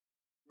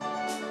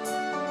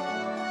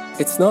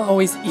It's not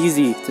always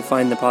easy to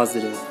find the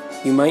positive.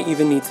 You might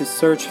even need to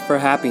search for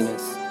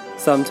happiness.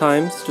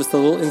 Sometimes, just a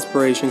little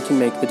inspiration can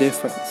make the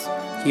difference.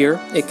 Here,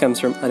 it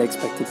comes from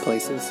unexpected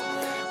places.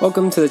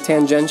 Welcome to the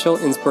Tangential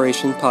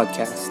Inspiration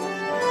Podcast.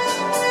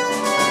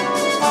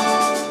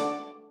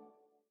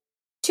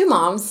 Two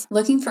moms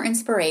looking for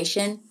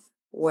inspiration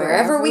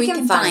wherever we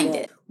can find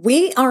it.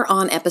 We are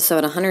on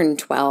episode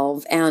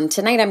 112, and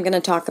tonight I'm going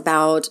to talk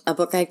about a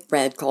book I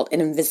read called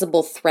An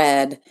Invisible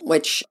Thread,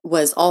 which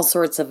was all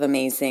sorts of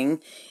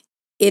amazing.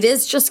 It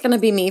is just going to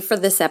be me for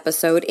this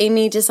episode.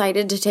 Amy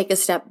decided to take a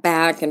step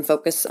back and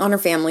focus on her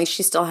family.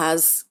 She still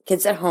has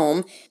kids at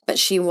home, but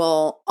she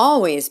will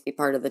always be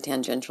part of the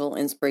Tangential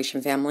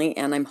Inspiration family,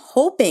 and I'm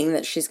hoping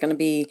that she's going to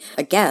be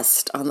a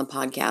guest on the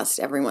podcast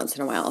every once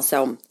in a while.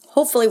 So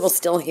hopefully we'll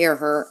still hear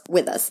her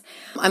with us.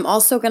 I'm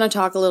also going to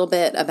talk a little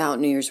bit about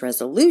New Year's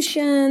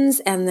resolutions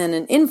and then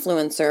an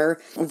influencer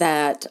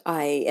that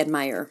I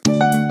admire.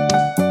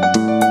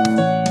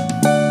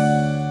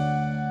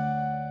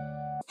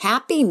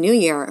 Happy New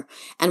Year,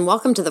 and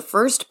welcome to the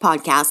first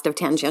podcast of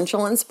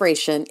Tangential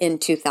Inspiration in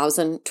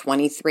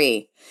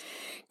 2023.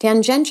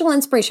 Tangential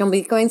Inspiration will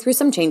be going through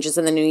some changes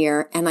in the new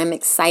year, and I'm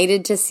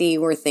excited to see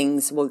where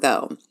things will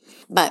go.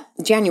 But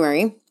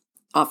January,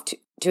 off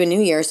to a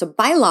new year. So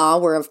by law,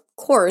 we're of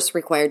course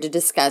required to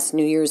discuss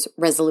New Year's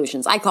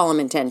resolutions. I call them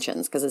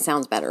intentions because it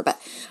sounds better, but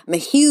I'm a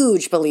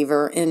huge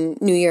believer in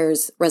New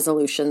Year's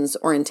resolutions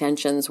or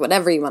intentions,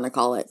 whatever you want to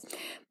call it.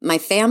 My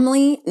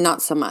family,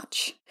 not so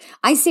much.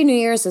 I see New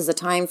Year's as a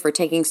time for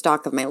taking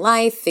stock of my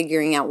life,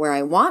 figuring out where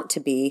I want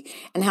to be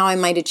and how I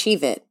might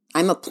achieve it.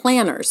 I'm a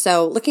planner,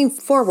 so looking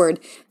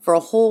forward for a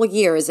whole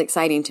year is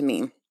exciting to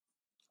me.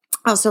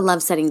 I also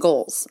love setting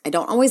goals. I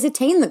don't always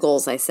attain the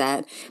goals I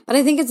set, but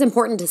I think it's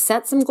important to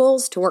set some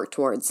goals to work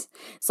towards.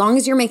 As long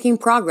as you're making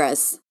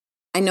progress,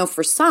 I know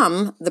for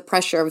some, the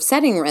pressure of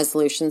setting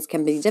resolutions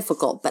can be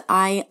difficult, but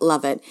I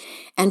love it.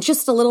 And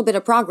just a little bit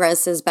of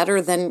progress is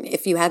better than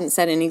if you hadn't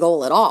set any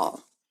goal at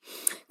all.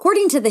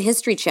 According to the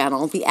History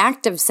Channel, the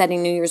act of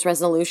setting New Year's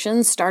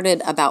resolutions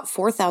started about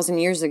 4,000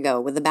 years ago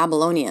with the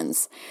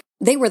Babylonians.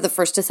 They were the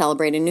first to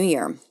celebrate a new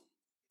year.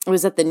 It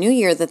was at the new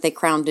year that they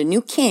crowned a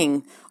new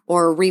king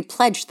or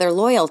repledged their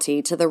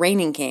loyalty to the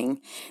reigning king.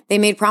 They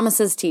made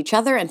promises to each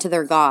other and to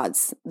their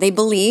gods. They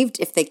believed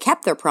if they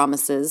kept their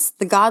promises,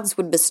 the gods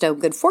would bestow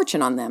good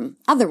fortune on them.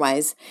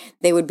 Otherwise,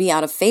 they would be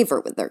out of favor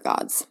with their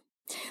gods.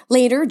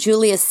 Later,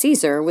 Julius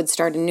Caesar would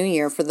start a new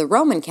year for the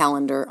Roman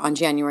calendar on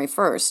January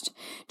 1st.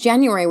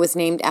 January was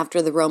named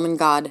after the Roman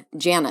god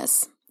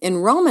Janus. In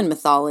Roman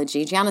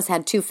mythology, Janus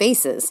had two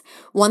faces,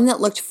 one that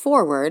looked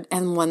forward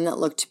and one that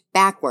looked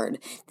backward.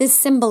 This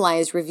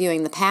symbolized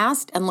reviewing the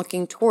past and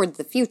looking toward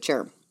the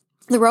future.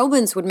 The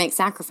Romans would make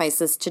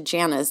sacrifices to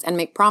Janus and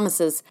make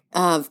promises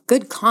of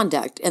good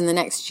conduct in the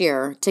next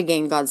year to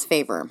gain God's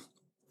favor.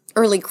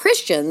 Early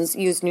Christians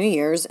used New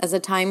Year's as a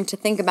time to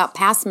think about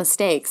past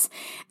mistakes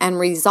and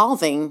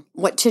resolving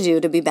what to do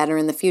to be better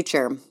in the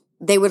future.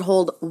 They would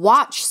hold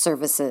watch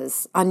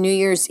services on New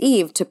Year's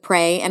Eve to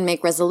pray and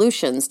make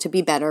resolutions to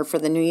be better for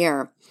the new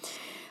year.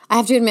 I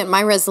have to admit,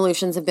 my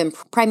resolutions have been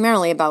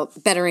primarily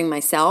about bettering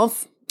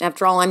myself.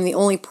 After all, I'm the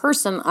only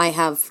person I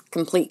have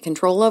complete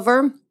control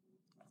over.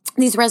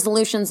 These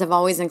resolutions have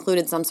always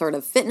included some sort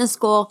of fitness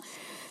goal,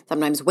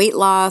 sometimes weight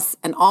loss,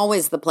 and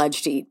always the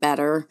pledge to eat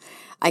better.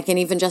 I can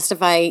even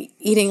justify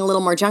eating a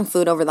little more junk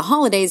food over the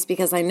holidays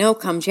because I know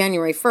come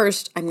January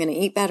 1st, I'm going to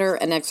eat better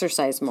and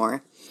exercise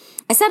more.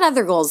 I set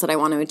other goals that I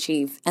want to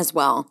achieve as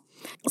well.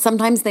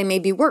 Sometimes they may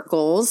be work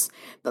goals,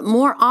 but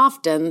more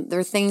often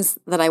they're things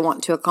that I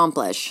want to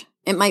accomplish.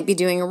 It might be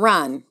doing a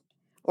run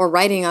or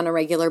writing on a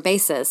regular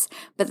basis,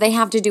 but they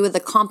have to do with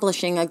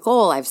accomplishing a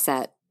goal I've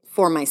set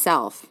for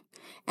myself.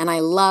 And I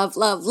love,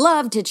 love,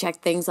 love to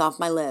check things off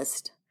my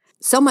list.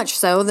 So much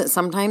so that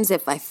sometimes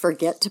if I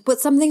forget to put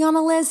something on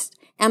a list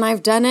and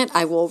I've done it,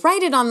 I will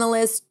write it on the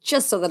list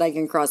just so that I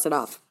can cross it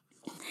off.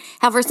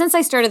 However, since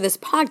I started this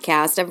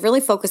podcast, I've really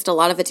focused a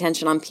lot of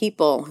attention on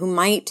people who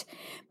might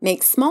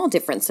make small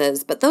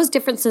differences, but those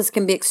differences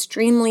can be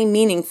extremely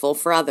meaningful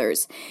for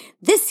others.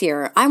 This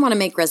year, I want to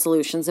make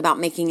resolutions about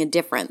making a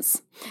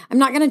difference. I'm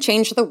not going to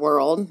change the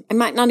world. I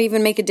might not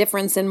even make a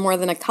difference in more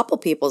than a couple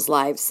people's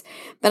lives,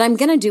 but I'm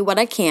going to do what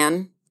I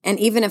can. And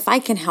even if I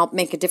can help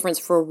make a difference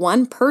for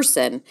one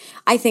person,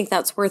 I think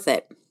that's worth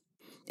it.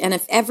 And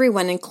if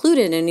everyone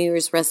included a New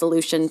Year's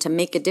resolution to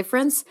make a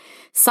difference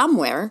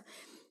somewhere,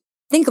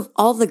 think of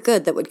all the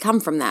good that would come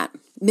from that.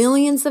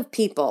 Millions of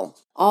people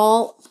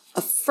all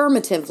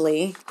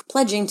affirmatively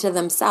pledging to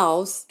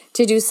themselves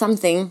to do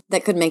something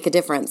that could make a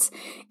difference.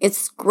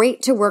 It's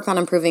great to work on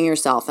improving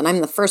yourself, and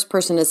I'm the first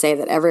person to say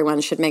that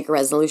everyone should make a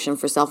resolution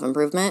for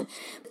self-improvement.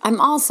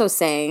 I'm also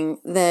saying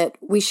that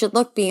we should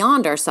look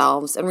beyond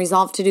ourselves and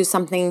resolve to do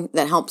something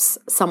that helps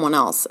someone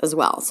else as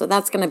well. So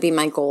that's going to be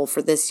my goal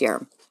for this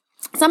year.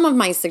 Some of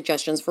my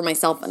suggestions for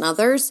myself and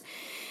others: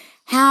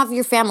 have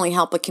your family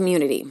help a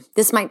community.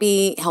 This might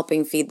be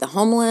helping feed the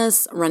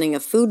homeless, running a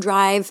food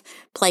drive,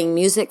 playing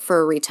music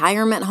for a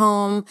retirement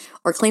home,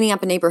 or cleaning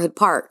up a neighborhood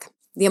park.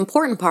 The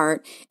important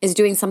part is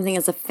doing something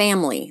as a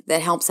family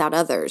that helps out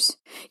others.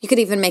 You could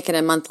even make it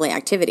a monthly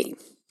activity.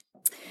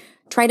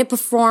 Try to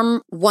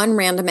perform one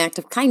random act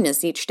of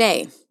kindness each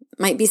day. It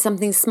might be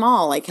something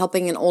small, like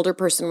helping an older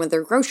person with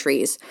their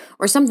groceries,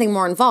 or something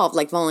more involved,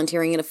 like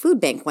volunteering at a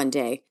food bank one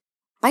day.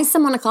 Buy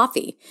someone a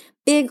coffee.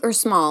 Big or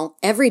small,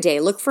 every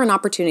day, look for an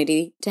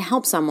opportunity to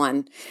help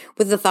someone.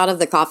 With the thought of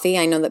the coffee,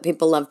 I know that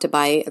people love to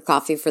buy a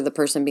coffee for the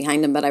person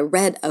behind them, but I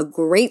read a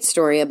great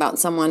story about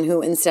someone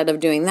who, instead of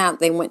doing that,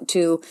 they went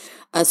to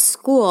a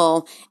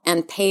school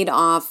and paid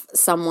off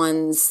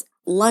someone's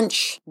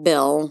lunch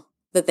bill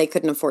that they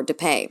couldn't afford to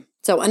pay.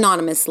 So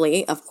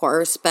anonymously, of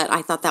course, but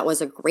I thought that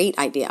was a great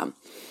idea.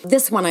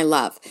 This one I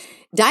love.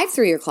 Dive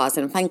through your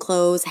closet and find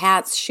clothes,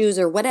 hats, shoes,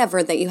 or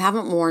whatever that you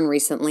haven't worn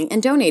recently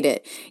and donate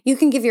it. You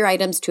can give your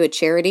items to a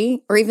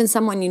charity or even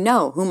someone you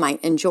know who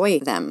might enjoy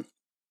them.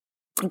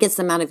 It gets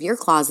them out of your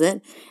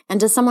closet and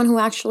to someone who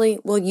actually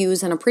will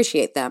use and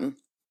appreciate them.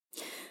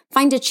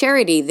 Find a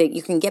charity that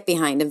you can get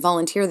behind and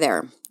volunteer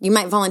there. You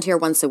might volunteer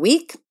once a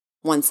week,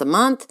 once a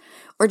month,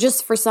 or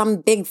just for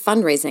some big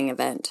fundraising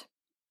event.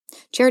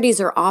 Charities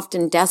are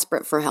often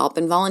desperate for help,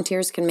 and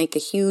volunteers can make a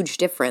huge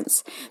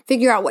difference.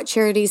 Figure out what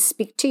charities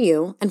speak to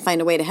you and find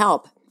a way to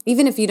help.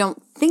 Even if you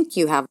don't think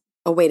you have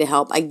a way to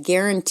help, I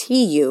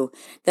guarantee you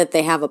that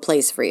they have a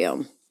place for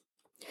you.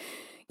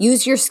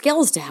 Use your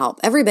skills to help.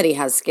 Everybody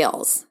has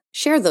skills.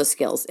 Share those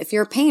skills. If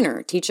you're a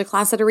painter, teach a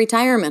class at a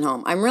retirement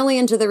home. I'm really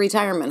into the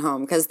retirement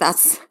home because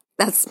that's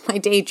my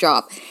day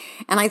job.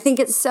 And I think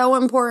it's so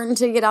important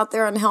to get out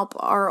there and help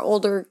our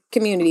older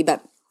community.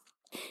 But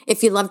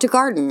if you love to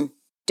garden,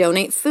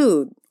 donate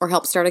food or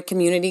help start a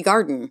community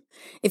garden.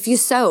 If you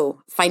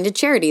sew, find a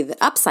charity that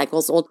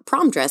upcycles old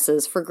prom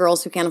dresses for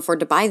girls who can't afford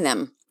to buy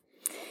them.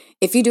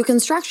 If you do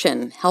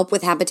construction, help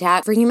with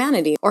Habitat for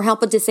Humanity or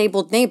help a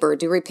disabled neighbor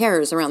do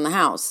repairs around the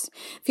house.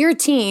 If you're a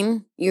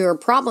teen, you're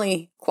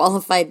probably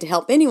qualified to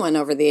help anyone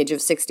over the age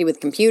of 60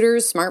 with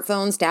computers,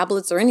 smartphones,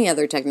 tablets, or any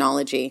other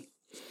technology.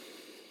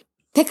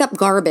 Pick up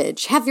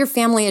garbage. Have your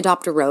family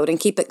adopt a road and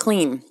keep it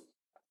clean.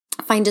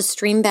 Find a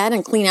stream bed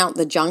and clean out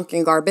the junk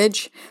and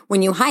garbage.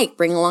 When you hike,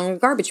 bring along a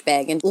garbage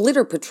bag and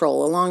litter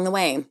patrol along the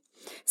way.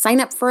 Sign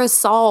up for a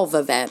Solve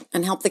event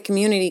and help the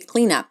community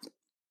clean up.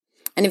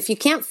 And if you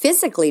can't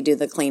physically do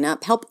the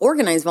cleanup, help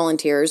organize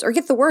volunteers or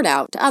get the word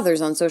out to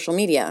others on social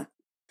media.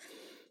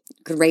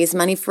 You could raise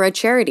money for a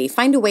charity.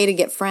 Find a way to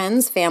get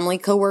friends, family,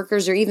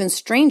 coworkers, or even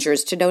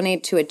strangers to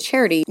donate to a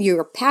charity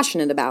you're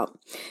passionate about.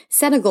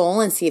 Set a goal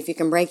and see if you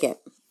can break it.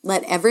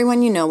 Let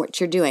everyone you know what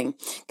you're doing.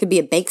 Could be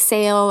a bake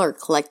sale or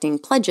collecting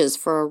pledges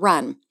for a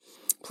run.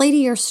 Play to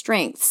your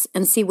strengths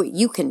and see what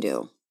you can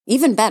do.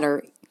 Even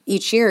better,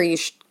 each year you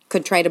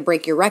could try to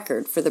break your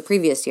record for the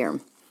previous year.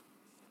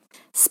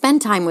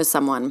 Spend time with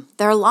someone.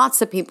 There are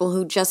lots of people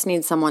who just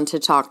need someone to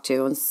talk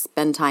to and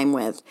spend time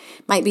with.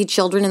 Might be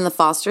children in the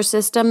foster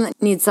system that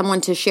need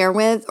someone to share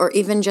with or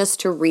even just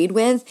to read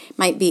with.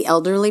 Might be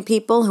elderly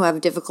people who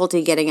have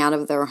difficulty getting out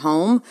of their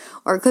home.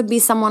 Or it could be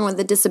someone with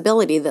a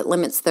disability that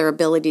limits their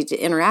ability to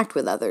interact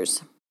with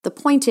others. The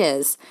point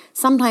is,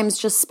 sometimes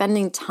just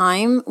spending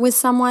time with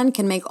someone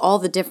can make all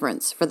the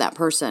difference for that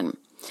person.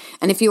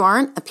 And if you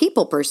aren't a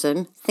people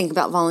person, think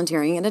about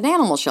volunteering at an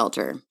animal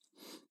shelter.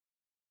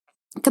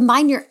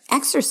 Combine your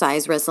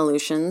exercise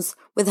resolutions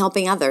with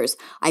helping others.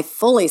 I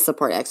fully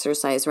support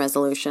exercise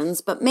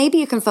resolutions, but maybe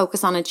you can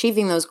focus on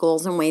achieving those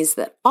goals in ways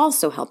that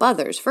also help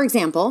others. For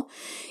example,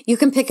 you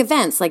can pick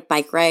events like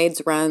bike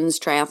rides, runs,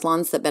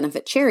 triathlons that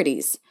benefit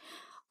charities.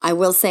 I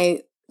will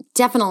say,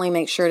 definitely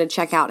make sure to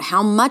check out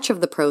how much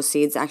of the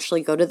proceeds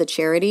actually go to the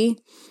charity.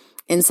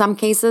 In some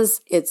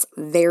cases, it's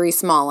very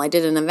small. I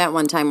did an event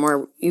one time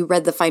where you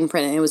read the fine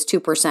print and it was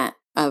 2%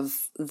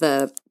 of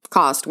the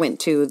cost went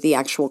to the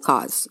actual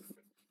cause.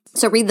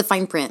 So read the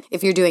fine print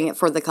if you're doing it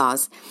for the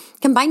cause.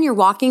 Combine your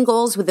walking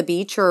goals with a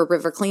beach or a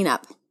river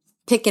cleanup.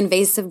 Pick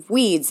invasive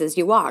weeds as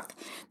you walk.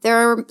 There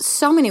are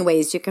so many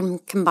ways you can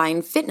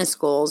combine fitness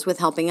goals with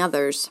helping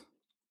others.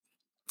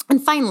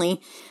 And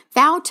finally,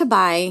 vow to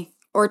buy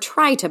or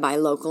try to buy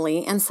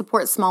locally and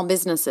support small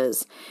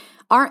businesses.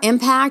 Our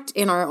impact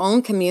in our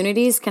own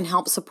communities can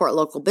help support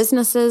local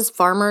businesses,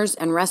 farmers,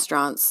 and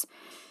restaurants.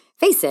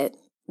 Face it,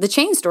 the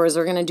chain stores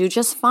are going to do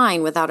just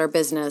fine without our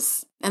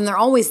business, and they're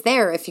always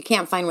there if you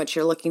can't find what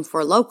you're looking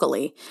for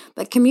locally.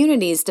 But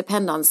communities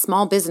depend on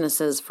small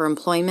businesses for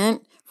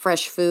employment,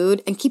 fresh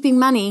food, and keeping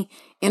money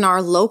in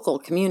our local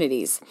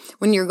communities.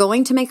 When you're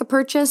going to make a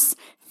purchase,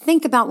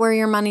 think about where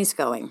your money's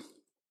going.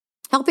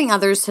 Helping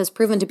others has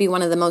proven to be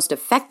one of the most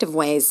effective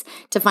ways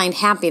to find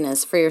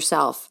happiness for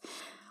yourself.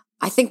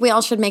 I think we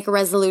all should make a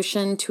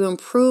resolution to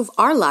improve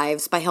our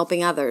lives by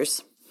helping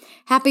others.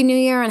 Happy New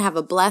Year and have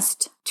a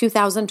blessed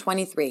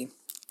 2023.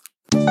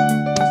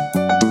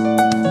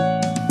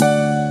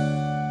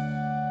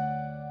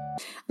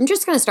 I'm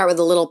just going to start with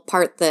a little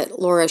part that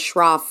Laura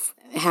Schroff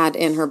had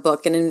in her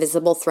book, An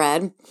Invisible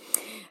Thread.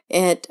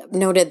 It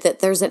noted that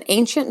there's an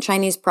ancient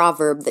Chinese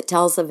proverb that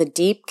tells of a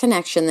deep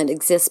connection that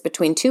exists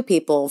between two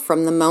people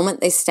from the moment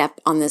they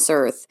step on this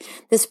earth.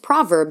 This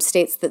proverb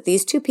states that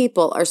these two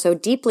people are so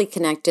deeply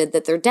connected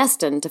that they're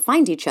destined to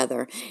find each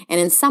other and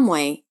in some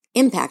way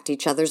impact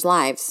each other's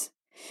lives.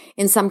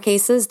 In some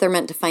cases, they're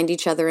meant to find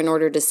each other in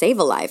order to save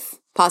a life,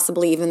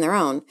 possibly even their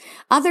own.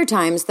 Other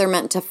times, they're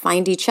meant to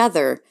find each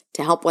other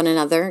to help one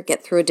another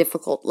get through a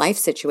difficult life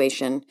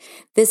situation.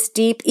 This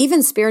deep,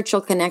 even spiritual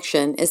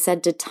connection is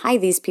said to tie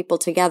these people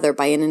together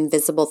by an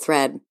invisible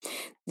thread.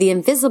 The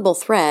invisible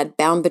thread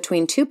bound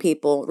between two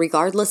people,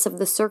 regardless of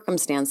the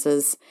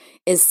circumstances,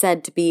 is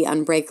said to be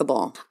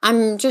unbreakable.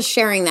 I'm just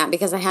sharing that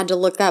because I had to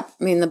look up.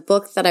 The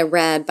book that I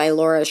read by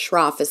Laura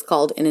Schroff is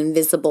called An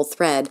Invisible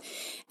Thread,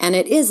 and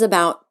it is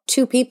about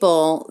two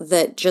people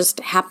that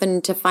just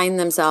happened to find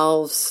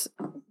themselves,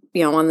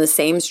 on the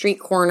same street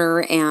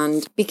corner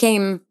and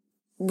became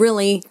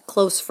really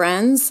close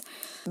friends,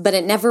 but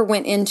it never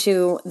went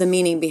into the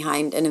meaning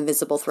behind an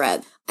invisible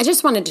thread. I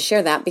just wanted to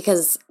share that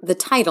because the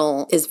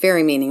title is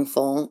very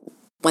meaningful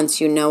once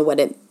you know what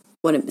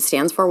it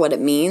stands for, what it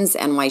means,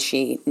 and why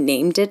she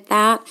named it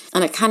that.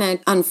 And it kind of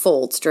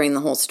unfolds during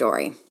the whole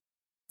story.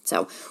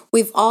 So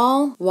we've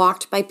all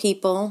walked by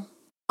people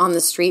on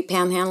the street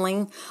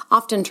panhandling,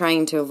 often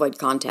trying to avoid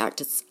contact.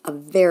 It's a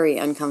very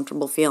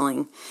uncomfortable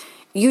feeling.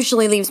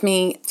 Usually leaves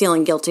me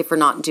feeling guilty for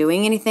not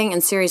doing anything.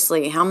 And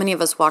seriously, how many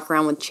of us walk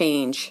around with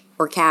change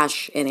or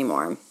cash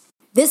anymore?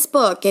 This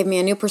book gave me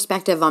a new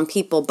perspective on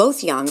people,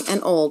 both young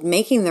and old,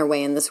 making their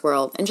way in this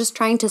world and just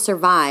trying to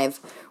survive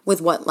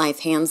with what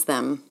life hands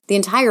them. The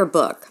entire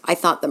book, I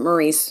thought that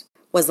Maurice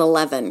was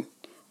 11,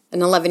 an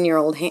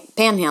 11-year-old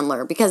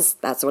panhandler, because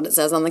that's what it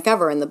says on the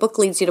cover, and the book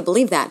leads you to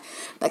believe that.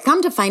 But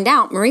come to find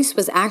out, Maurice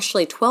was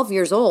actually 12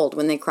 years old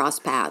when they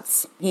crossed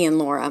paths, he and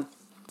Laura.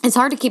 It's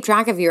hard to keep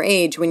track of your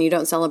age when you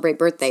don't celebrate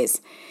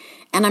birthdays.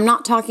 And I'm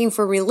not talking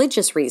for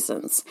religious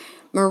reasons.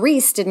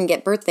 Maurice didn't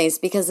get birthdays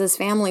because his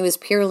family was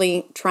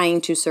purely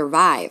trying to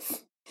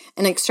survive.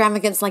 An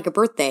extravagance like a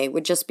birthday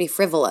would just be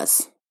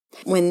frivolous.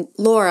 When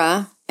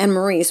Laura and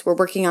Maurice were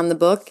working on the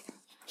book,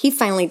 he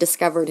finally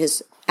discovered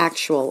his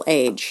actual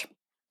age.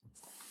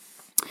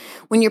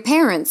 When your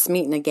parents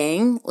meet in a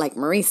gang, like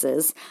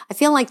Maurice's, I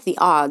feel like the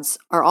odds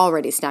are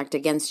already stacked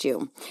against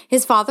you.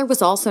 His father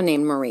was also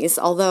named Maurice,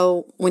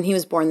 although when he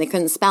was born they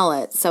couldn't spell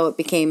it, so it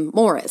became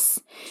Morris.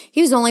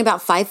 He was only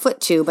about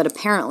 5'2", but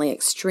apparently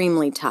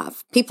extremely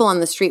tough. People on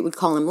the street would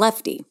call him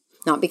Lefty,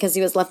 not because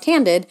he was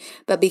left-handed,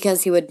 but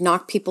because he would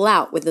knock people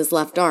out with his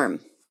left arm.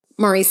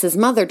 Maurice's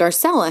mother,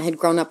 Darcella, had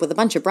grown up with a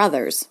bunch of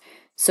brothers,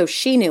 so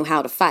she knew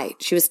how to fight.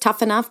 She was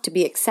tough enough to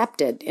be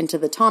accepted into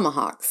the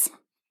Tomahawks.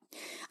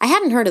 I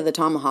hadn't heard of the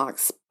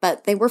Tomahawks,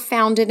 but they were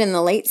founded in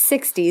the late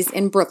 60s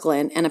in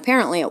Brooklyn, and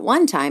apparently at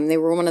one time they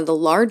were one of the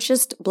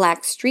largest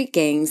black street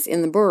gangs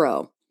in the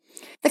borough.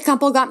 The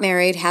couple got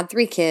married, had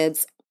 3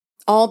 kids,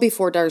 all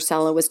before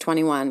Darcella was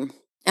 21,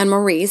 and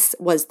Maurice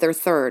was their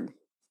third.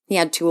 He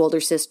had 2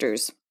 older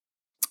sisters.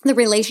 The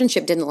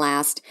relationship didn't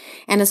last,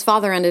 and his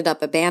father ended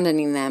up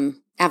abandoning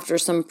them after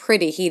some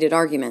pretty heated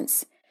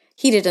arguments.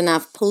 Heated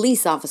enough,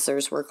 police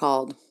officers were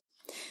called.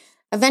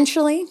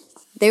 Eventually,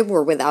 they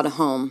were without a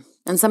home.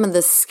 And some of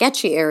the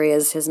sketchy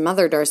areas his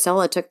mother,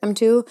 Darcella, took them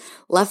to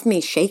left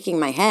me shaking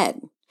my head.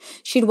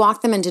 She'd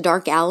walk them into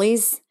dark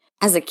alleys.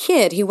 As a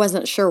kid, he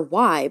wasn't sure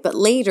why, but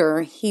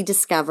later he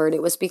discovered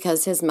it was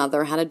because his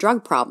mother had a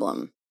drug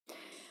problem.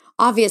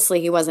 Obviously,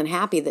 he wasn't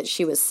happy that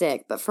she was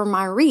sick, but for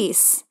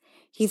Maurice,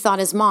 he thought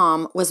his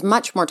mom was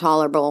much more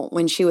tolerable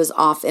when she was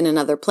off in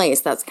another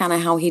place. That's kind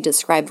of how he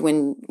described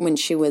when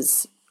she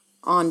was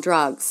on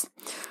drugs.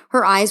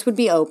 Her eyes would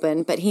be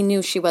open, but he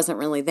knew she wasn't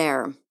really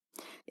there.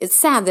 It's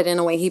sad that in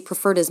a way he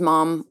preferred his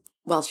mom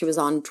while she was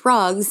on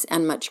drugs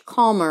and much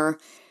calmer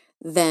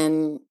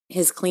than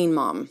his clean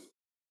mom.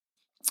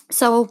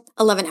 So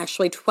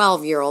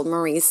 12-year-old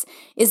Maurice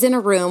is in a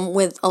room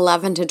with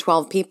 11 to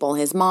 12 people,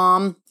 his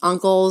mom,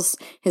 uncles,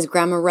 his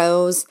grandma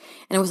Rose,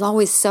 and it was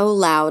always so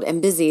loud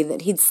and busy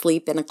that he'd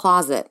sleep in a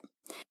closet.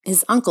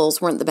 His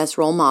uncles weren't the best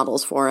role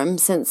models for him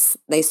since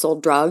they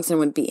sold drugs and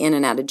would be in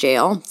and out of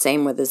jail.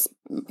 Same with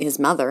his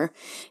mother.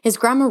 His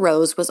grandma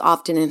Rose was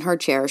often in her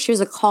chair. She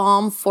was a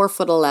calm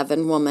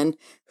 4'11" woman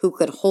who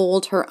could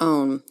hold her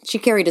own. She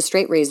carried a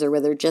straight razor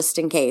with her just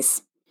in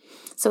case.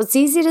 So it's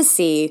easy to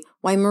see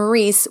why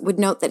Maurice would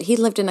note that he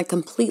lived in a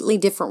completely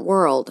different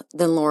world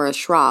than Laura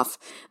Schroff,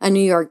 a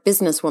New York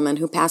businesswoman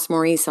who passed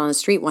Maurice on a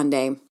street one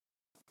day.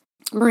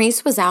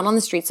 Maurice was out on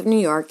the streets of New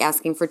York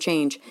asking for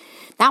change.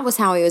 That was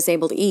how he was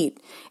able to eat.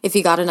 If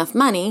he got enough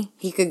money,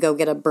 he could go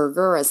get a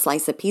burger or a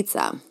slice of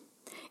pizza.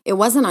 It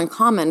wasn't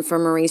uncommon for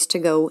Maurice to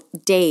go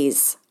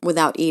days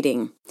without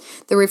eating.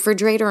 The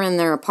refrigerator in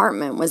their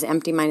apartment was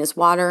empty minus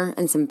water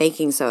and some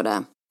baking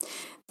soda.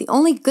 The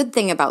only good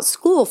thing about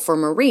school for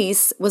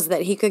Maurice was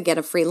that he could get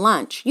a free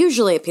lunch,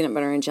 usually a peanut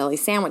butter and jelly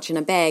sandwich in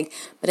a bag,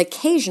 but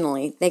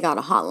occasionally they got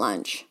a hot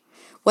lunch.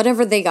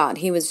 Whatever they got,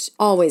 he was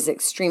always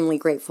extremely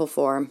grateful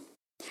for.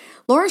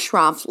 Laura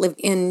Schroff lived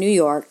in New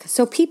York,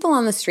 so people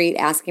on the street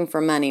asking for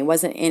money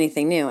wasn't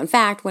anything new. In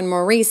fact, when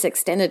Maurice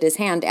extended his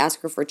hand to ask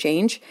her for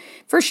change,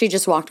 first she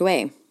just walked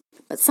away.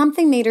 But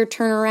something made her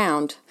turn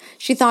around.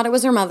 She thought it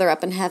was her mother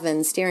up in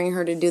heaven, steering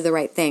her to do the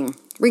right thing.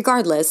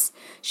 Regardless,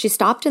 she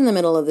stopped in the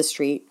middle of the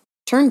street,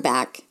 turned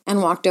back,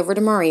 and walked over to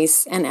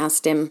Maurice and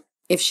asked him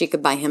if she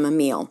could buy him a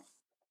meal.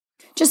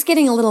 Just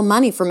getting a little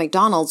money from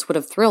McDonald's would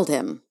have thrilled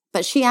him,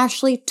 but she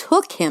actually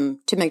took him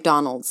to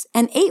McDonald's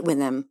and ate with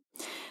him.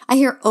 I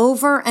hear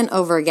over and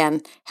over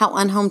again how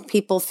unhomed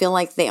people feel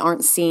like they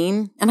aren't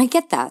seen, and I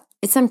get that.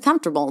 It's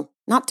uncomfortable,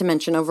 not to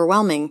mention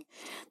overwhelming.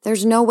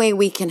 There's no way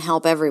we can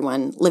help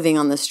everyone living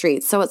on the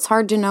streets, so it's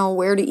hard to know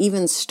where to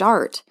even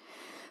start.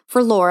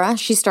 For Laura,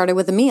 she started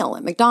with a meal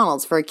at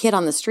McDonald's for a kid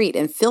on the street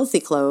in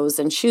filthy clothes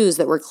and shoes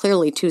that were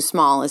clearly too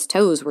small, his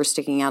toes were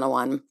sticking out of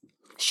one.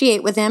 She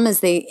ate with him as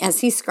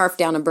he scarfed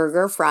down a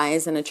burger,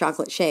 fries, and a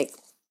chocolate shake.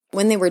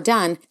 When they were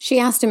done, she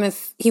asked him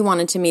if he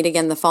wanted to meet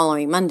again the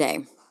following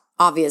Monday.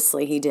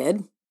 Obviously, he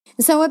did.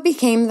 And so it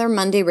became their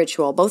Monday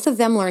ritual, both of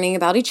them learning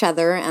about each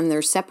other and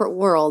their separate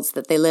worlds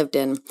that they lived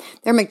in.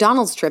 Their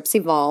McDonald's trips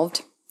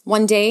evolved.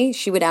 One day,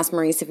 she would ask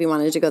Maurice if he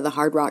wanted to go to the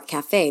Hard Rock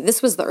Cafe.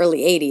 This was the early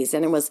 80s,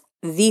 and it was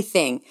the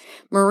thing.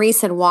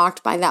 Maurice had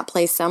walked by that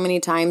place so many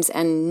times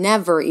and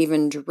never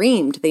even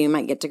dreamed that he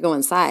might get to go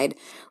inside,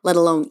 let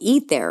alone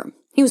eat there.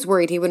 He was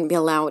worried he wouldn't be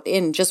allowed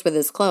in just with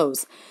his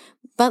clothes.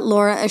 But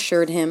Laura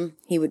assured him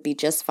he would be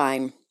just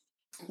fine.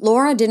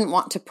 Laura didn't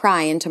want to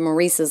pry into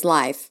Maurice's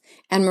life,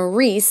 and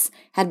Maurice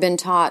had been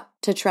taught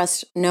to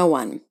trust no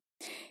one.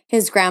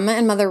 His grandma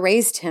and mother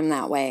raised him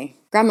that way.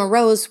 Grandma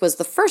Rose was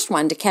the first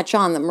one to catch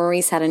on that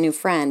Maurice had a new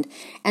friend,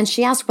 and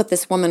she asked what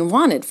this woman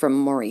wanted from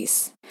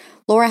Maurice.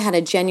 Laura had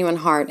a genuine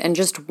heart and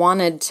just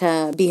wanted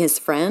to be his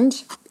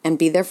friend and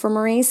be there for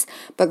Maurice,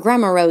 but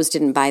Grandma Rose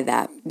didn't buy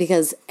that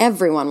because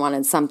everyone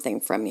wanted something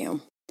from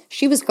you.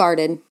 She was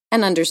guarded,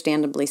 and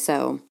understandably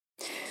so.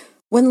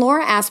 When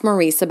Laura asked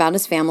Maurice about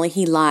his family,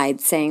 he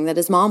lied, saying that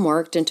his mom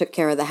worked and took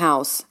care of the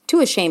house, too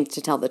ashamed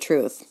to tell the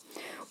truth.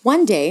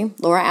 One day,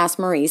 Laura asked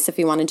Maurice if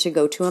he wanted to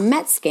go to a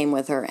Mets game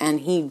with her, and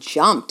he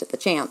jumped at the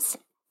chance.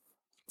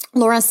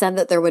 Laura said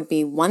that there would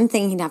be one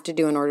thing he'd have to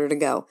do in order to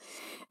go.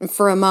 And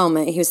for a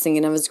moment, he was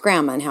thinking of his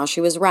grandma and how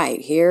she was right.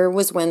 Here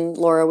was when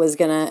Laura was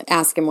going to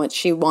ask him what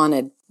she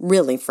wanted,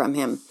 really, from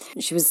him.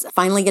 She was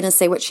finally going to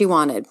say what she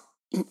wanted.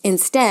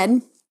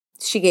 Instead,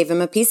 she gave him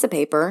a piece of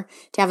paper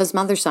to have his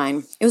mother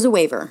sign. It was a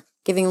waiver,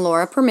 giving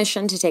Laura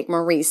permission to take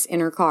Maurice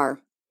in her car.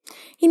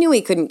 He knew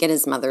he couldn't get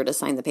his mother to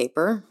sign the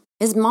paper.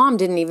 His mom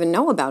didn't even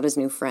know about his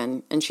new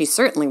friend, and she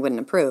certainly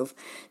wouldn't approve.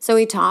 So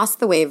he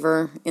tossed the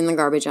waiver in the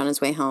garbage on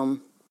his way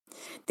home.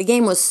 The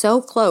game was so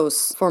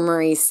close for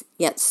Maurice,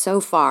 yet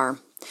so far.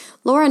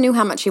 Laura knew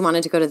how much he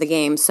wanted to go to the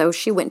game, so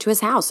she went to his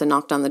house and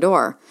knocked on the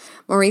door.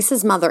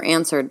 Maurice's mother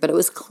answered, but it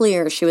was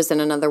clear she was in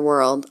another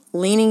world,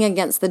 leaning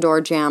against the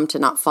door jamb to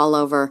not fall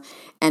over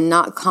and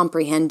not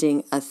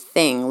comprehending a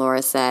thing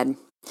Laura said.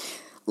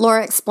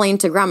 Laura explained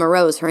to Grandma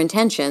Rose her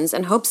intentions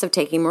and hopes of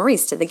taking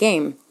Maurice to the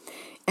game,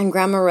 and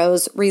Grandma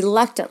Rose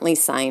reluctantly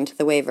signed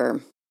the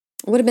waiver.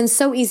 It would have been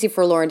so easy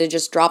for Laura to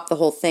just drop the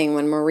whole thing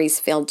when Maurice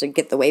failed to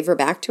get the waiver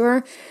back to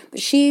her, but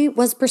she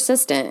was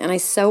persistent, and I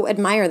so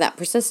admire that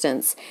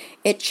persistence.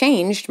 It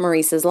changed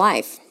Maurice's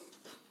life.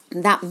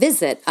 That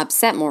visit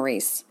upset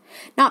Maurice,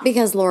 not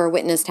because Laura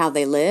witnessed how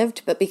they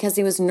lived, but because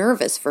he was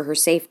nervous for her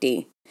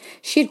safety.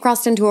 She had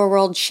crossed into a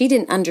world she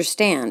didn't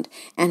understand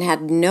and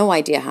had no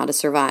idea how to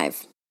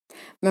survive.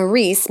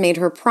 Maurice made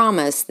her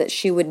promise that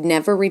she would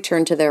never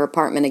return to their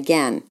apartment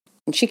again,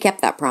 and she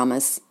kept that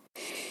promise.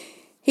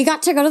 He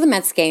got to go to the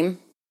Mets game,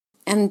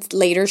 and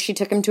later she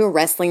took him to a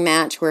wrestling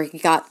match where he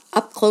got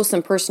up close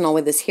and personal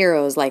with his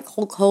heroes like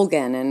Hulk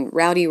Hogan and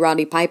Rowdy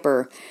Roddy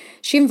Piper.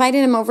 She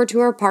invited him over to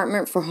her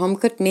apartment for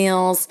home-cooked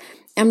meals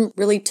and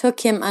really took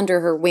him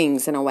under her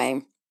wings in a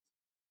way.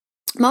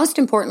 Most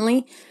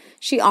importantly,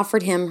 she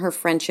offered him her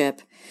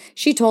friendship.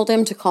 She told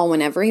him to call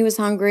whenever he was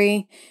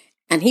hungry,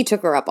 and he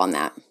took her up on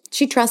that.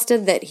 She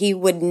trusted that he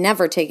would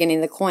never take any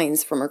of the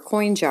coins from her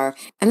coin jar,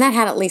 and that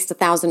had at least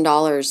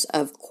 $1,000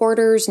 of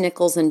quarters,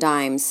 nickels, and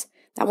dimes.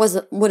 That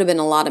would have been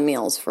a lot of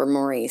meals for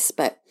Maurice,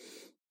 but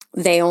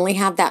they only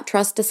had that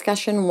trust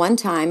discussion one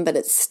time, but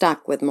it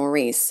stuck with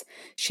Maurice.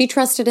 She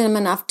trusted him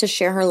enough to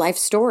share her life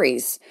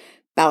stories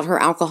about her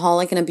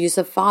alcoholic and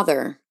abusive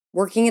father.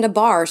 Working at a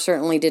bar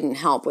certainly didn't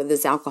help with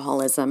his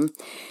alcoholism.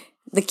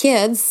 The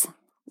kids,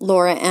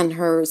 Laura and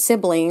her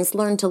siblings,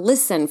 learned to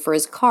listen for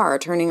his car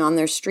turning on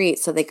their street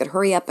so they could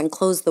hurry up and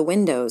close the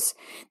windows.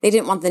 They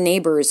didn't want the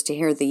neighbors to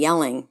hear the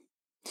yelling.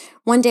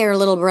 One day her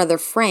little brother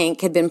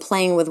Frank had been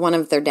playing with one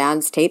of their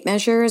dad's tape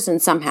measures,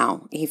 and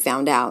somehow he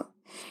found out.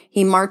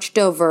 He marched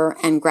over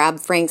and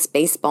grabbed Frank's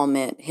baseball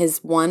mitt,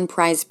 his one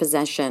prized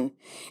possession,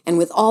 and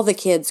with all the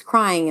kids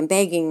crying and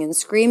begging and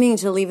screaming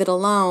to leave it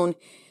alone,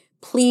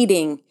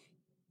 pleading,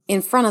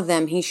 in front of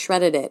them he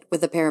shredded it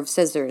with a pair of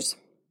scissors.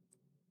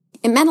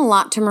 It meant a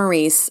lot to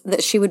Maurice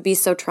that she would be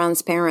so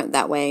transparent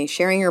that way,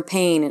 sharing her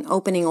pain and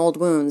opening old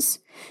wounds.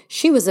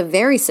 She was a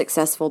very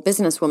successful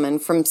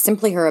businesswoman. From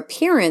simply her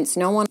appearance,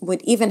 no one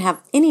would even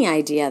have any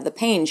idea the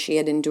pain she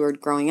had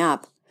endured growing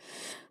up.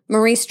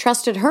 Maurice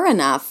trusted her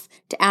enough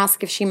to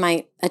ask if she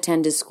might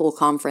attend his school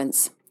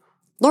conference.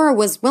 Laura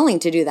was willing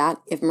to do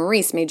that if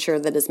Maurice made sure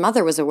that his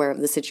mother was aware of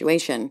the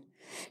situation.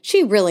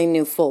 She really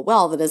knew full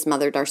well that his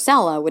mother,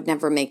 Darcella, would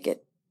never make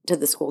it to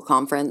the school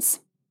conference.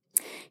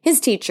 His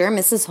teacher,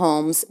 Mrs.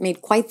 Holmes,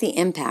 made quite the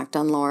impact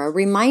on Laura,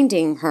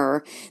 reminding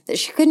her that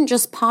she couldn't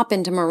just pop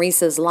into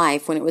Maurice's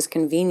life when it was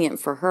convenient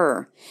for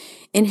her.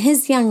 In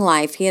his young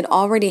life, he had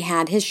already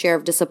had his share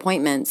of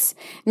disappointments.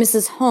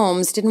 Mrs.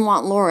 Holmes didn't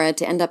want Laura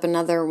to end up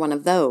another one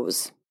of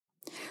those.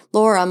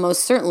 Laura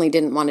most certainly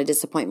didn't want to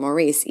disappoint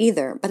Maurice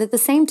either, but at the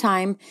same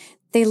time,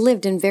 they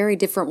lived in very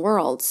different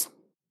worlds.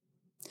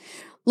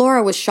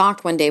 Laura was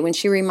shocked one day when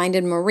she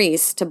reminded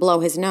Maurice to blow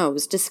his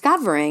nose,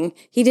 discovering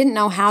he didn't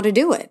know how to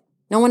do it.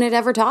 No one had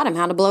ever taught him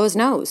how to blow his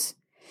nose.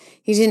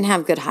 He didn't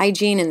have good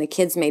hygiene, and the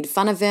kids made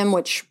fun of him,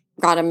 which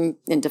got him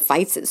into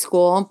fights at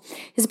school.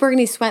 His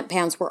burgundy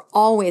sweatpants were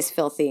always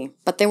filthy,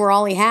 but they were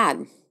all he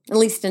had, at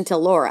least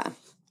until Laura.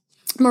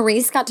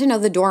 Maurice got to know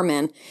the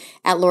doorman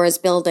at Laura's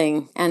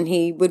building, and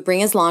he would bring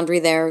his laundry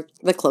there,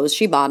 the clothes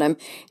she bought him.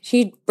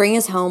 She'd bring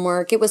his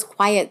homework. It was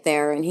quiet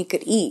there, and he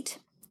could eat.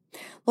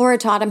 Laura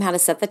taught him how to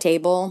set the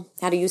table,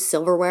 how to use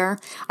silverware.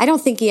 I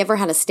don't think he ever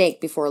had a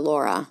steak before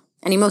Laura,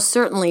 and he most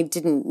certainly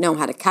didn't know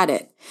how to cut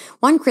it.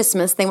 One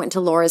Christmas, they went to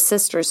Laura's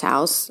sister's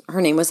house,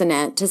 her name was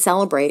Annette, to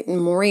celebrate, and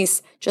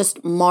Maurice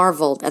just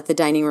marveled at the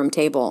dining room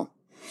table.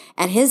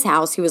 At his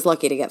house, he was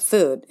lucky to get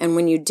food, and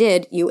when you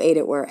did, you ate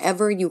it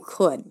wherever you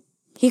could.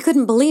 He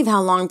couldn't believe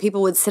how long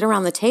people would sit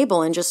around the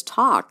table and just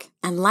talk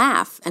and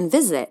laugh and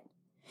visit.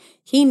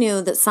 He knew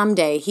that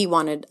someday he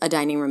wanted a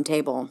dining room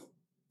table.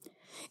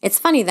 It's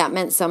funny that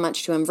meant so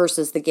much to him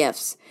versus the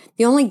gifts.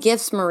 The only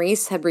gifts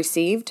Maurice had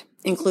received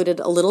included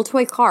a little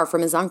toy car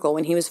from his uncle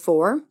when he was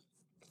 4,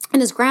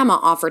 and his grandma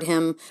offered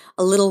him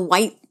a little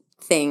white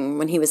thing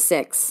when he was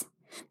 6.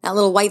 That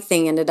little white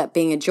thing ended up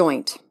being a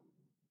joint.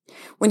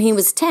 When he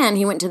was 10,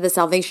 he went to the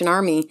Salvation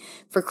Army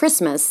for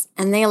Christmas,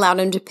 and they allowed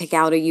him to pick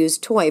out a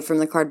used toy from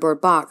the cardboard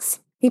box.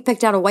 He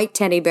picked out a white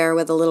teddy bear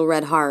with a little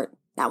red heart.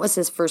 That was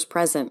his first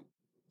present.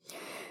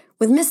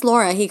 With Miss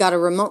Laura, he got a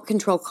remote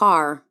control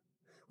car,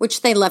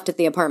 which they left at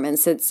the apartment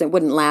since it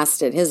wouldn't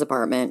last at his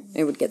apartment.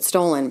 It would get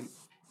stolen.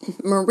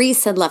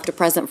 Maurice had left a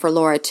present for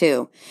Laura,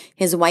 too,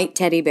 his white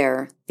teddy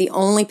bear, the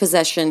only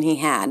possession he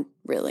had,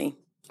 really.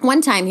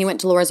 One time, he went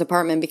to Laura's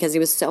apartment because he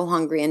was so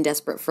hungry and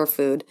desperate for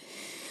food.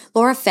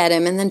 Laura fed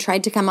him and then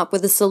tried to come up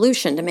with a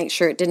solution to make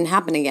sure it didn't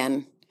happen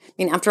again.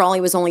 After all,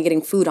 he was only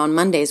getting food on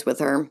Mondays with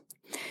her.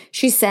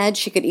 She said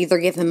she could either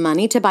give him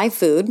money to buy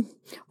food,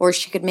 or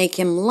she could make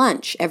him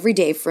lunch every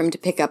day for him to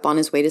pick up on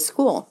his way to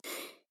school.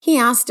 He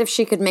asked if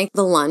she could make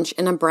the lunch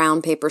in a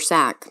brown paper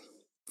sack.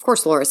 Of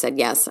course, Laura said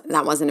yes.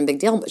 That wasn't a big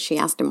deal, but she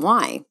asked him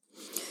why.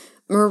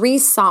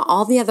 Maurice saw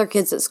all the other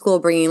kids at school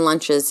bringing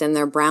lunches in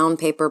their brown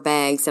paper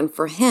bags, and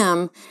for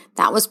him,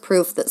 that was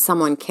proof that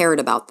someone cared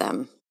about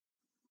them.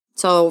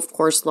 So, of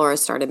course, Laura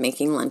started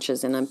making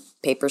lunches in a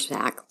paper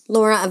sack.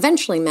 Laura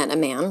eventually met a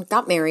man,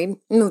 got married,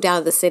 and moved out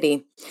of the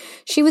city.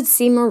 She would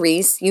see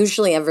Maurice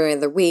usually every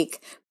other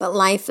week, but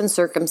life and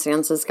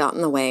circumstances got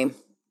in the way.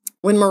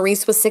 When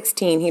Maurice was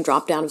 16, he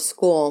dropped out of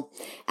school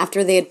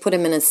after they had put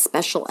him in a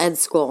special ed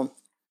school.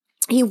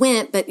 He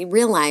went, but he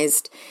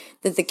realized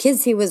that the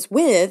kids he was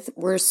with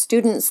were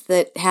students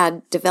that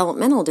had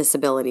developmental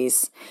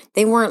disabilities.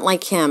 They weren't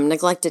like him,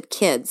 neglected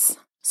kids.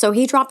 So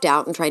he dropped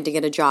out and tried to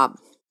get a job.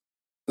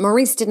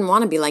 Maurice didn't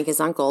want to be like his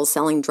uncle,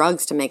 selling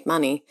drugs to make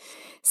money.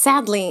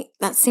 Sadly,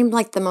 that seemed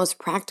like the most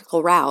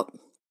practical route.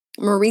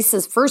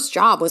 Maurice's first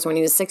job was when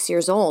he was 6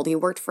 years old. He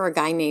worked for a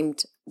guy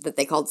that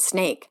they called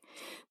Snake.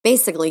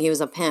 Basically, he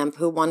was a pimp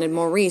who wanted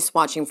Maurice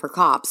watching for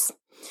cops.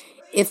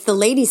 If the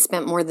lady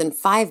spent more than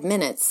 5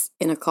 minutes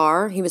in a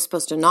car, he was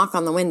supposed to knock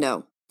on the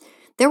window.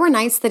 There were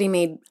nights that he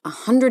made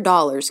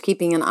 $100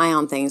 keeping an eye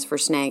on things for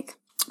Snake.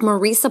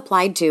 Maurice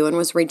applied to and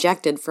was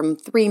rejected from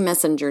 3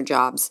 messenger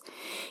jobs.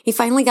 He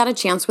finally got a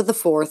chance with the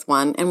 4th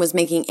one and was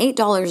making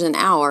 $8 an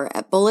hour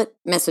at Bullet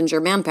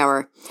Messenger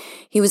Manpower.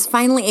 He was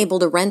finally able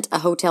to rent a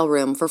hotel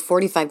room for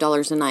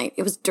 $45 a night.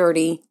 It was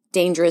dirty,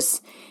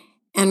 dangerous,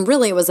 and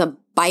really it was a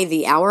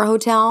by-the-hour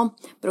hotel,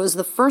 but it was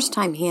the first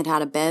time he had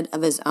had a bed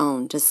of his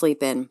own to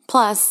sleep in.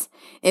 Plus,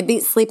 it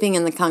beat sleeping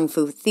in the Kung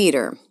Fu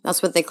Theater.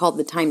 That's what they called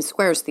the Times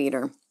Square's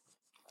theater.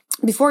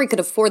 Before he could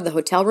afford the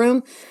hotel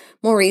room,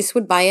 Maurice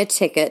would buy a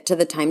ticket to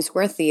the Times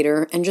Square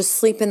Theater and just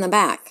sleep in the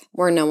back,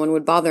 where no one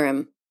would bother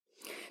him.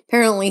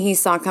 Apparently, he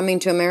saw Coming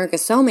to America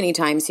so many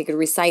times he could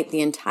recite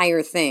the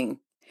entire thing.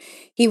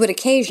 He would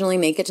occasionally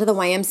make it to the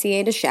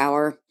YMCA to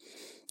shower,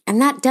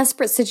 and that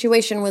desperate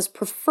situation was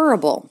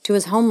preferable to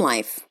his home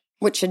life,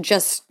 which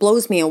just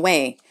blows me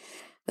away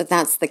that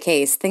that's the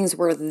case. Things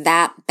were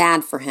that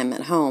bad for him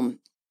at home.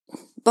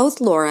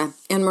 Both Laura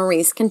and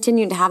Maurice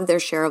continued to have their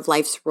share of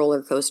life's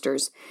roller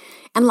coasters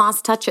and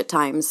lost touch at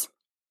times.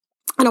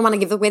 I don't want to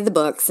give away the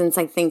book since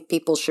I think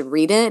people should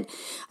read it.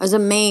 I was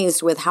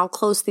amazed with how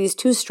close these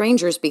 2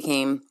 strangers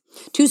became.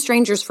 Two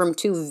strangers from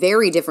two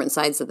very different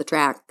sides of the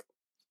track.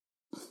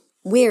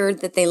 Weird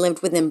that they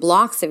lived within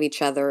blocks of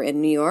each other in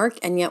New York,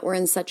 and yet were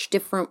in such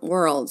different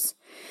worlds.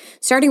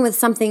 Starting with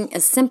something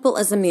as simple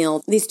as a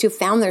meal, these two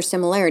found their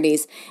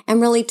similarities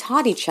and really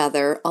taught each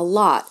other a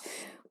lot,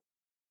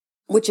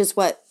 which is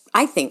what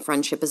I think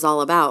friendship is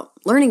all about,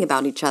 learning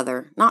about each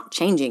other, not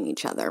changing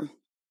each other.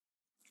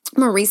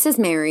 Maurice is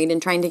married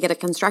and trying to get a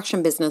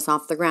construction business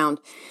off the ground.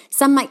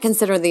 Some might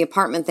consider the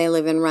apartment they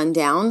live in run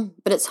down,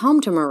 but it's home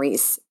to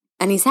Maurice,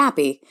 and he's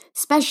happy,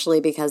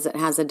 especially because it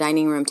has a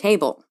dining room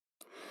table.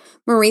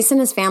 Maurice and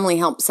his family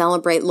helped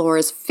celebrate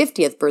Laura's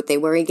 50th birthday,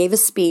 where he gave a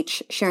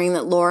speech sharing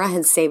that Laura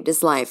had saved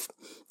his life.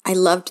 I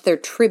loved their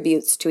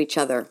tributes to each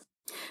other.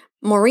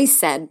 Maurice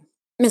said,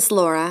 "Miss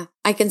Laura,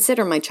 I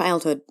consider my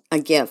childhood a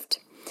gift.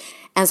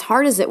 As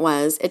hard as it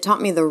was, it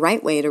taught me the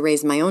right way to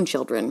raise my own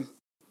children.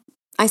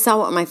 I saw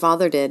what my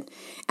father did,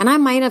 and I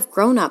might have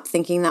grown up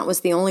thinking that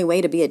was the only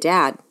way to be a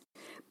dad.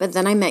 But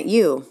then I met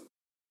you,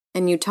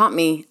 and you taught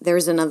me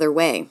there's another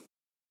way."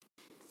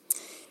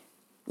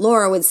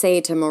 Laura would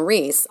say to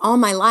Maurice, "All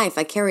my life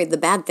I carried the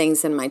bad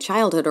things in my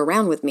childhood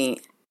around with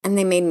me, and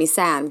they made me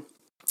sad.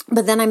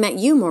 But then I met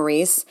you,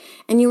 Maurice,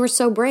 and you were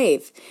so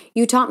brave.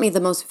 You taught me the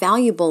most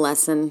valuable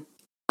lesson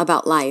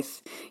about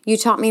life. You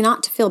taught me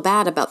not to feel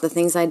bad about the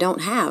things I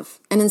don't have,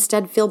 and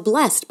instead feel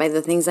blessed by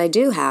the things I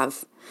do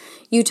have.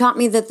 You taught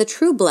me that the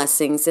true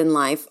blessings in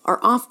life are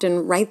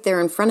often right there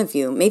in front of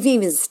you, maybe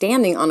even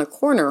standing on a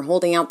corner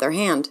holding out their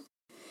hand.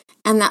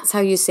 And that's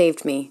how you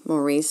saved me,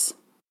 Maurice."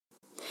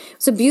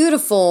 It's a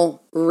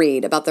beautiful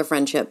read about their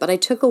friendship, but I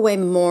took away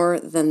more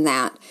than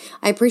that.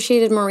 I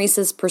appreciated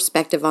Maurice's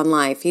perspective on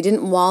life. He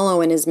didn't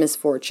wallow in his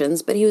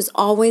misfortunes, but he was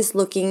always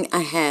looking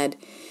ahead.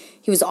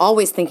 He was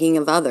always thinking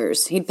of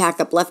others. He'd pack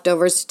up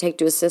leftovers to take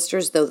to his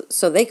sisters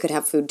so they could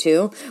have food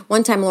too.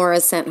 One time Laura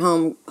sent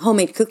home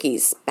homemade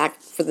cookies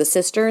back for the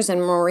sisters,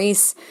 and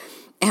Maurice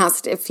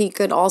asked if he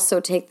could also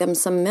take them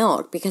some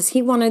milk because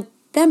he wanted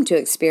them to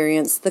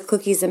experience the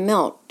cookies and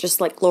milk, just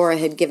like Laura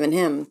had given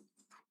him.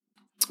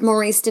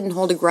 Maurice didn't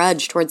hold a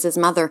grudge towards his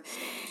mother,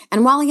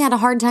 and while he had a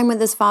hard time with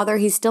his father,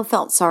 he still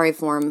felt sorry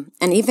for him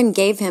and even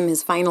gave him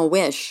his final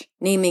wish,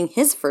 naming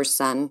his first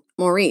son,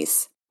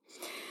 Maurice.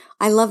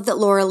 I love that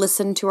Laura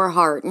listened to her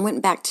heart and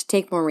went back to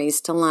take Maurice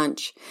to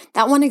lunch.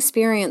 That one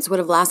experience would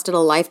have lasted a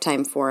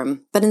lifetime for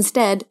him, but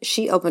instead,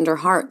 she opened her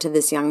heart to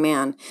this young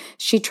man.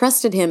 She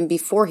trusted him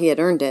before he had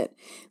earned it,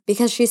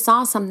 because she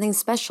saw something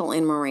special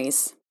in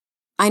Maurice.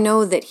 I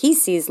know that he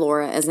sees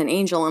Laura as an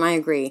angel, and I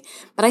agree,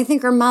 but I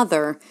think her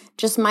mother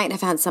just might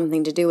have had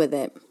something to do with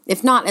it.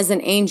 If not as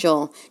an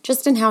angel,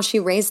 just in how she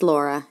raised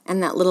Laura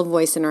and that little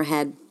voice in her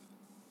head.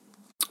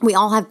 We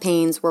all have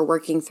pains we're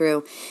working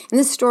through, and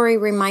this story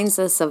reminds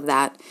us of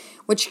that,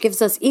 which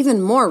gives us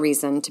even more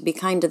reason to be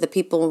kind to the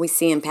people we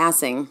see in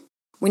passing.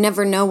 We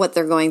never know what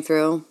they're going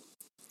through.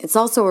 It's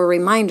also a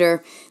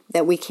reminder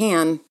that we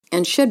can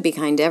and should be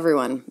kind to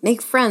everyone.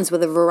 Make friends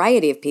with a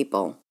variety of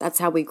people. That's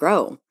how we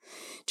grow.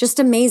 Just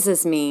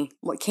amazes me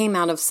what came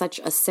out of such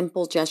a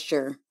simple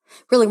gesture.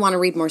 Really want to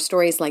read more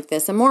stories like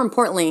this, and more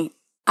importantly,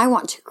 I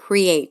want to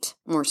create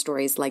more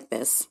stories like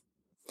this.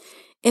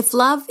 If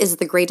love is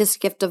the greatest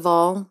gift of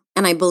all,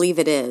 and I believe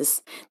it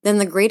is, then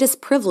the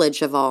greatest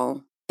privilege of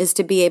all is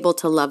to be able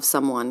to love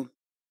someone.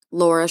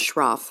 Laura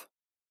Schroff.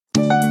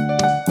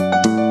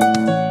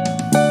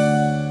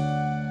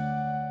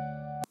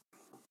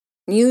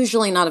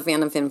 Usually not a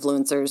fan of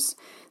influencers.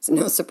 It's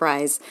no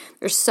surprise.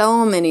 There's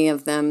so many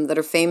of them that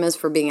are famous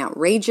for being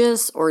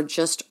outrageous or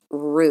just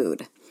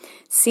rude.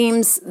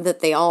 Seems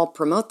that they all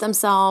promote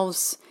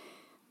themselves,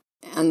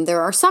 and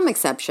there are some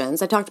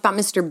exceptions. I talked about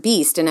Mr.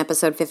 Beast in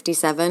episode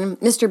 57.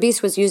 Mr.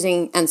 Beast was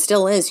using, and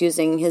still is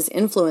using, his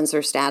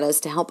influencer status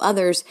to help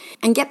others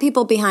and get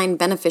people behind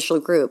beneficial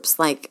groups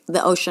like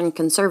the Ocean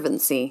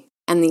Conservancy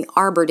and the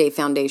Arbor Day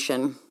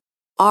Foundation.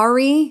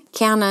 Ari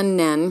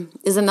Kananen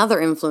is another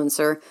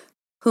influencer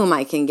whom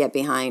I can get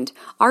behind.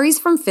 Ari's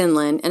from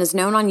Finland and is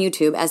known on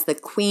YouTube as the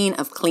Queen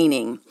of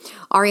Cleaning.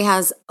 Ari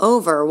has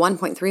over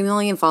 1.3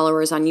 million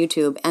followers on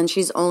YouTube, and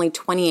she's only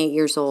 28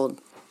 years old.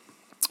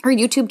 Her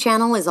YouTube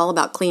channel is all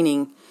about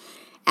cleaning.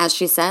 As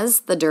she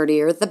says, the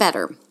dirtier, the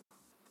better.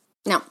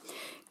 Now,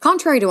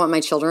 contrary to what my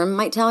children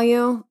might tell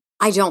you,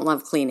 I don't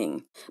love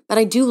cleaning, but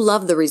I do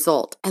love the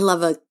result. I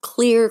love a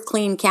clear,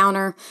 clean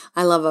counter.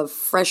 I love a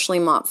freshly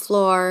mopped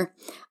floor.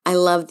 I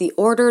love the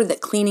order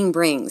that cleaning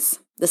brings,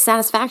 the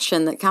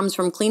satisfaction that comes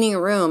from cleaning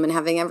a room and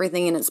having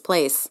everything in its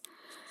place.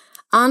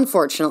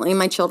 Unfortunately,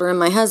 my children and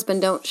my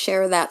husband don't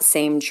share that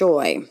same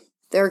joy.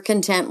 They're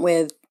content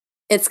with,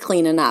 it's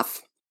clean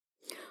enough.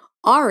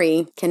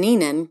 Ari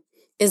Kaninen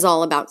is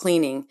all about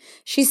cleaning.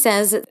 She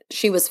says that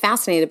she was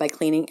fascinated by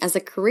cleaning as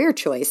a career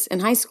choice in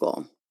high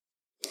school.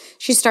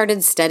 She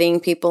started studying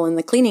people in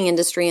the cleaning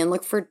industry and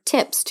looked for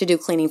tips to do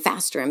cleaning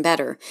faster and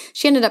better.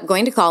 She ended up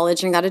going to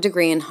college and got a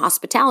degree in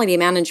hospitality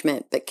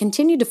management, but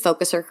continued to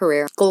focus her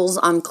career goals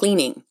on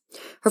cleaning.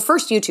 Her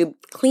first YouTube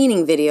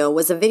cleaning video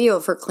was a video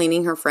of her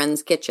cleaning her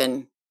friend's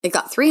kitchen. It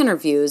got 300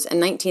 views and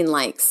 19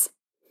 likes.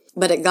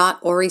 But it got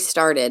Ori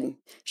started.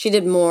 She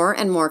did more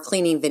and more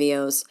cleaning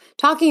videos,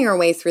 talking her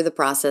way through the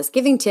process,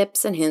 giving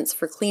tips and hints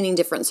for cleaning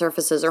different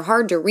surfaces or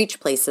hard-to-reach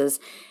places,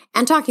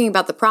 and talking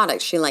about the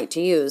products she liked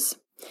to use.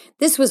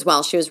 This was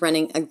while she was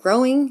running a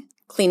growing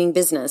cleaning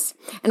business.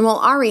 And while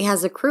Ari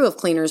has a crew of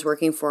cleaners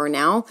working for her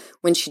now,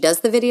 when she does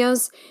the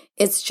videos,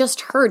 it's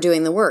just her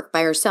doing the work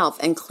by herself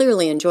and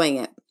clearly enjoying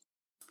it.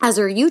 As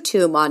her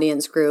YouTube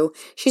audience grew,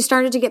 she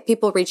started to get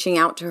people reaching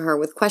out to her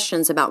with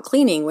questions about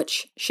cleaning,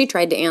 which she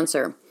tried to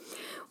answer.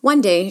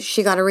 One day,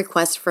 she got a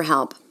request for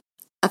help.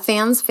 A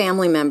fan's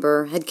family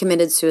member had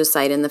committed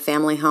suicide in the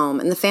family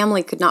home, and the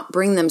family could not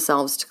bring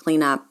themselves to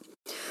clean up.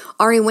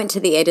 Ari went to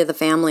the aid of the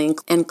family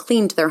and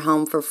cleaned their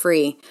home for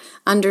free,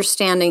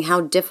 understanding how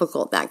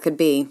difficult that could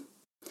be.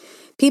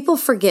 People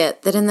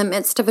forget that in the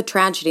midst of a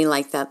tragedy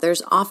like that,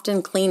 there's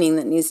often cleaning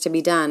that needs to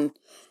be done,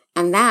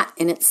 and that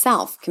in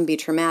itself can be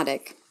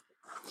traumatic.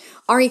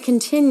 Ari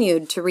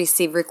continued to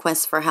receive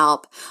requests for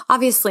help.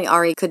 Obviously,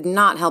 Ari could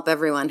not help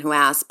everyone who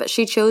asked, but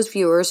she chose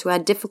viewers who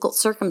had difficult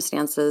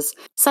circumstances,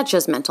 such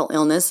as mental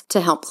illness, to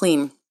help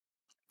clean.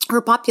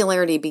 Her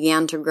popularity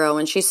began to grow,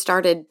 and she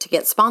started to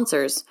get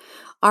sponsors.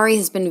 Ari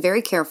has been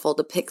very careful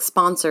to pick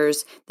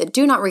sponsors that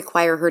do not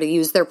require her to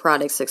use their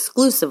products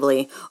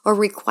exclusively or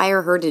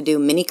require her to do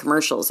mini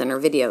commercials in her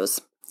videos.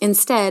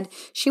 Instead,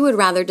 she would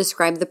rather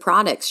describe the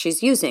products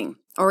she's using.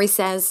 Ari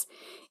says,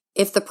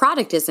 "If the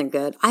product isn't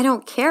good, I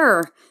don't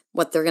care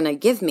what they're going to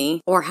give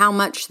me or how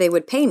much they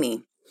would pay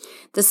me."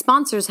 The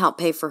sponsors help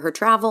pay for her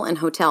travel and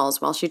hotels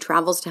while she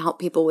travels to help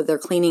people with their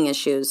cleaning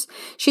issues.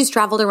 She's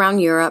traveled around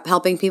Europe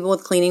helping people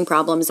with cleaning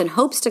problems and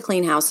hopes to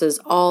clean houses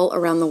all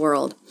around the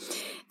world.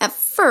 At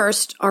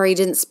first, Ari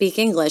didn't speak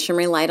English and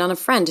relied on a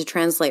friend to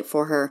translate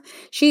for her.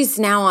 She's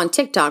now on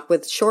TikTok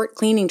with short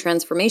cleaning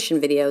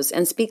transformation videos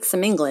and speaks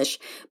some English,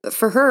 but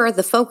for her,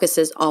 the focus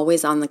is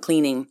always on the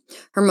cleaning.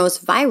 Her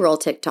most viral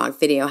TikTok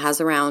video has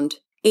around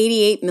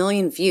 88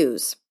 million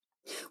views,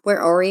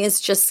 where Ori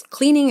is just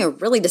cleaning a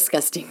really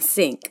disgusting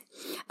sink.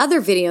 Other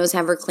videos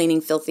have her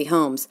cleaning filthy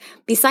homes.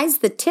 Besides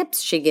the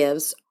tips she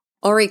gives,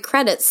 Ori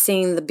credits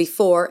seeing the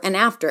before and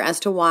after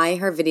as to why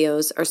her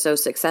videos are so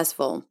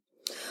successful.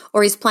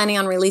 Ori's planning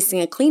on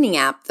releasing a cleaning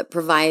app that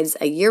provides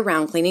a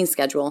year-round cleaning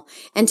schedule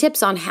and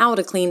tips on how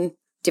to clean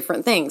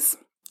different things.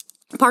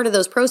 Part of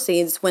those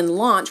proceeds, when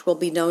launched, will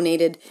be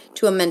donated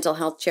to a mental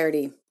health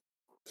charity.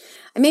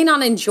 I may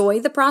not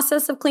enjoy the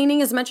process of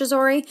cleaning as much as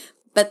Ori,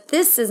 but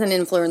this is an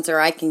influencer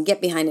I can get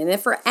behind, and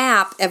if her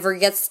app ever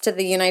gets to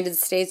the United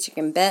States, you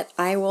can bet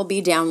I will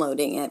be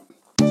downloading it.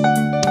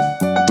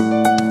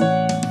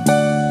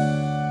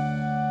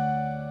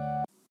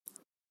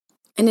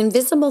 An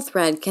invisible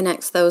thread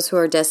connects those who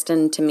are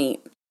destined to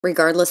meet,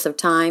 regardless of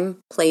time,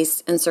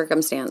 place, and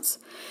circumstance.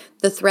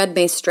 The thread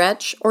may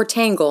stretch or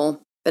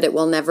tangle, but it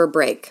will never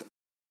break.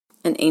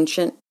 An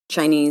ancient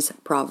Chinese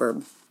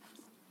proverb.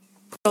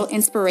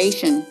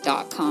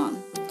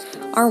 Inspiration.com.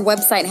 Our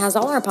website has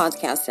all our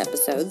podcast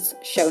episodes,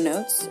 show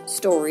notes,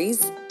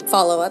 stories,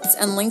 follow-ups,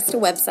 and links to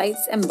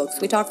websites and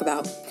books we talk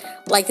about.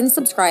 Like and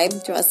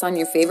subscribe to us on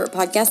your favorite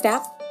podcast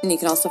app, and you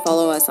can also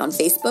follow us on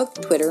Facebook,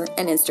 Twitter,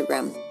 and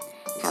Instagram.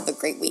 Have a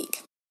great week.